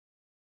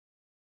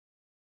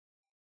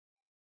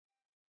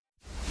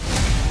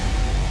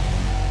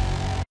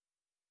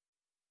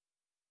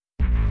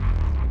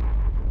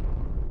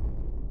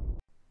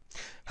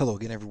Hello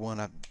again,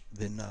 everyone. I've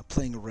been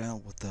playing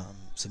around with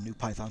some new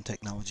Python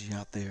technology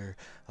out there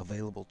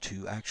available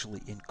to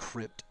actually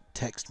encrypt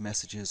text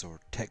messages or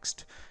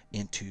text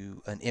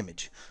into an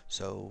image.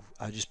 So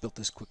I just built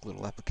this quick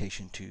little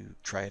application to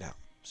try it out.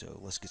 So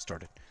let's get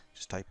started.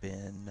 Just type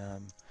in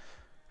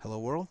hello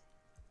world,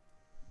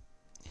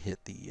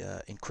 hit the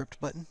encrypt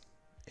button,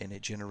 and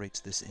it generates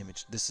this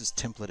image. This is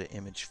templated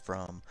image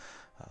from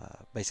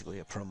basically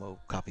a promo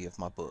copy of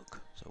my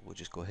book. So we'll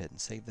just go ahead and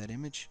save that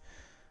image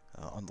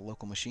on the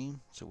local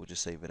machine. So we'll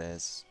just save it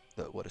as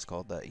what is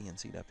called the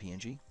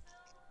enc.png.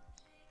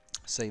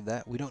 Save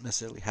that. We don't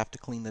necessarily have to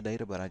clean the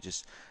data, but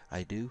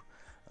I do.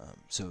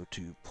 So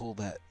to pull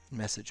that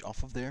message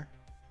off of there,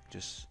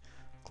 just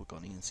click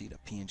on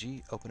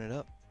enc.png, open it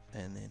up,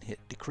 and then hit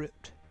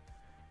decrypt.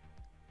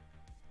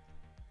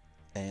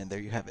 And there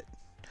you have it.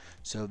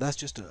 So that's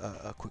just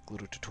a quick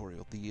little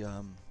tutorial. The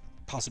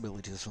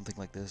possibilities of something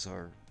like this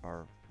are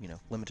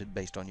limited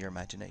based on your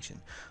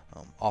imagination.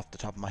 Off the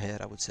top of my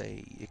head, I would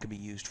say it could be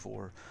used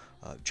for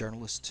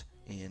journalists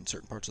in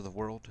certain parts of the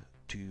world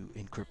to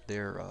encrypt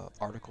their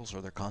articles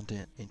or their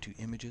content into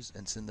images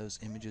and send those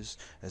images,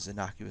 as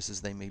innocuous as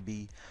they may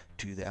be,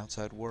 to the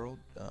outside world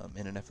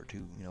in an effort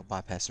to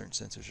bypass certain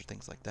censors or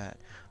things like that.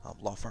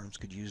 Law firms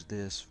could use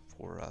this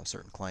for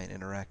certain client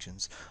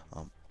interactions.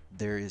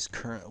 There is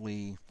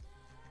currently,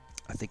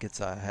 I think it's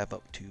I have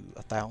up to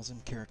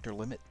 1,000 character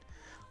limit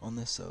on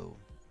this, so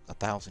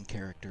 1,000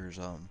 characters.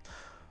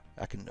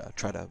 I can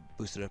try to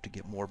boost it up to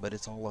get more, but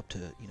it's all up to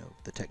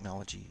the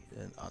technology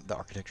and the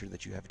architecture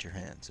that you have at your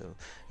hand. So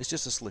it's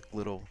just a slick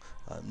little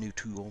new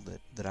tool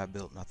that I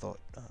built, and I thought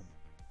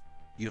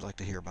you'd like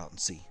to hear about and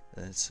see.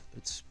 And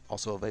it's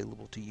also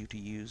available to you to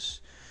use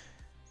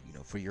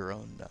for your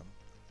own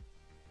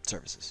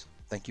services.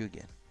 Thank you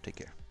again. Take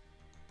care.